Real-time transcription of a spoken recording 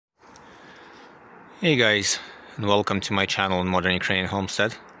Hey guys, and welcome to my channel Modern Ukrainian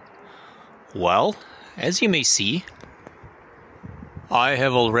Homestead. Well, as you may see, I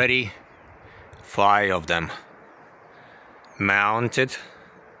have already 5 of them mounted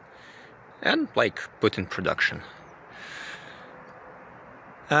and put in production.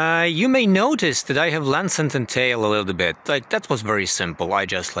 You may notice that I have lengthened the tail a little bit. That was very simple. I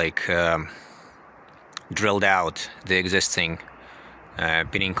just drilled out the existing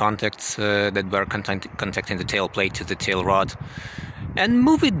pinning contacts that were contacting the tail plate to the tail rod and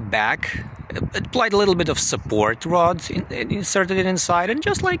move it back, applied a little bit of support rod, inserted it inside and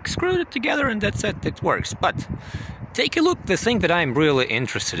just screwed it together, and that's it. It works. But take a look, the thing that I'm really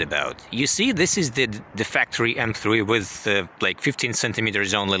interested about. You see, this is the factory M3 with 15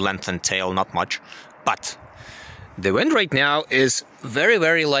 centimeters only lengthened tail, not much. But the wind right now is very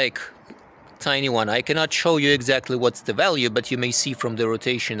tiny one. I cannot show you exactly what's the value, but you may see from the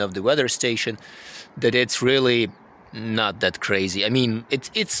rotation of the weather station that it's really not that crazy. I mean,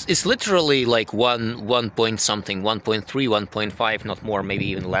 it's literally 1 point something, 1.3, 1.5, not more, maybe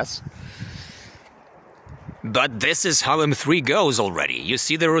even less. But this is how M3 goes already. You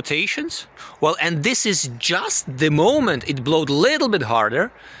see the rotations? Well, and this is just the moment it blowed a little bit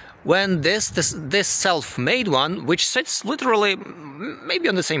harder, when this self-made one, which sits literally maybe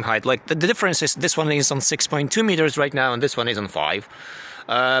on the same height. The difference is this one is on 6.2 meters right now and this one is on 5.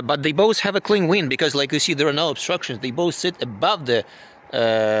 But they both have a clean wind because, you see, there are no obstructions. They both sit above the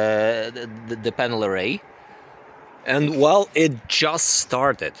panel array. And well, it just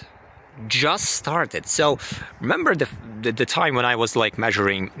started. So remember the time when I was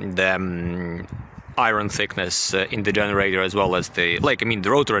measuring the iron thickness in the generator, as well as the the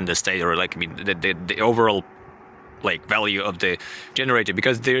rotor and the stator, the overall value of the generator,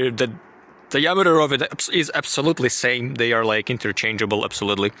 because the diameter of it is absolutely same. They are interchangeable,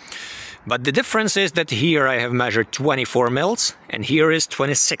 absolutely. But the difference is that here I have measured 24 mils and here is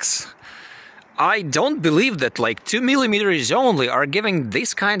 26. I don't believe that 2 millimeters only are giving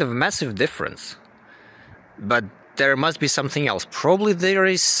this kind of massive difference. But there must be something else. Probably there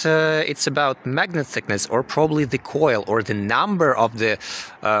is, it's about magnet thickness, or probably the coil, or the number of the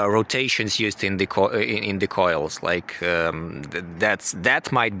rotations used in the coils.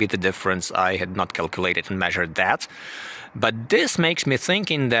 That might be the difference. I had not calculated and measured that. But this makes me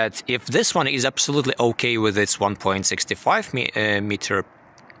thinking that if this one is absolutely okay with its 1.65 meter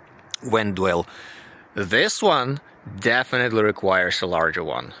wind well, this one definitely requires a larger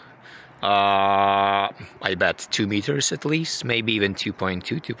one. I bet 2 meters at least, maybe even 2.2,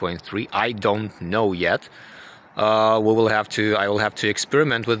 2.3. I don't know yet. I will have to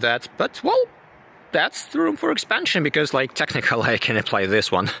experiment with that. But well, that's the room for expansion, because technically I can apply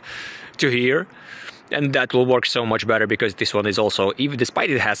this one to here, and that will work so much better, because this one is also, even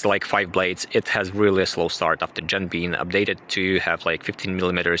despite it has 5 blades, it has really a slow start after Gen being updated to have 15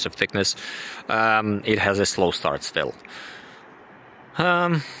 millimeters of thickness. It has a slow start still.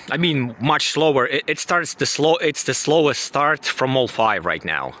 I mean, much slower. It starts it's the slowest start from all 5 right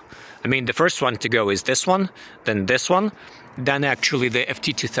now. I mean, the first one to go is this one, then this one, then actually the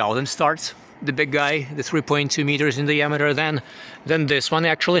FT2000 starts, the big guy, the 3.2 meters in diameter. Then this one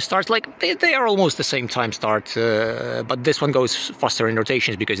actually starts. They are almost the same time start, but this one goes faster in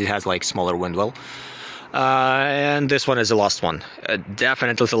rotations because it has smaller wind well. And this one is the last one.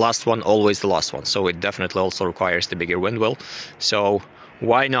 Definitely the last one, always the last one. So it definitely also requires the bigger wind well. So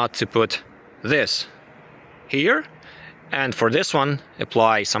why not to put this here, and for this one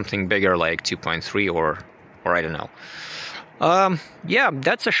apply something bigger, 2.3 or I don't know. Yeah,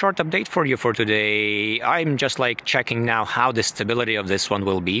 that's a short update for you for today. I'm just checking now how the stability of this one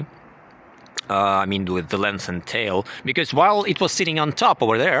will be. I mean, with the lengthened tail, because while it was sitting on top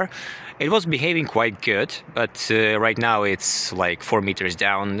over there, it was behaving quite good, but right now it's 4 meters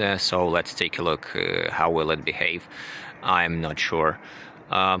down, so let's take a look. How will it behave? I'm not sure.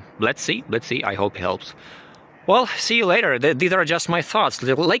 Let's see, I hope it helps. Well, see you later. These are just my thoughts.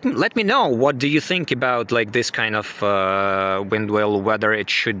 Let me know, what do you think about this kind of wind well, whether it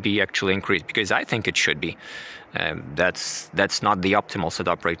should be actually increased, because I think it should be. That's not the optimal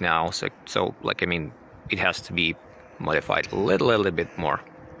setup right now, so I mean, it has to be modified a little bit more.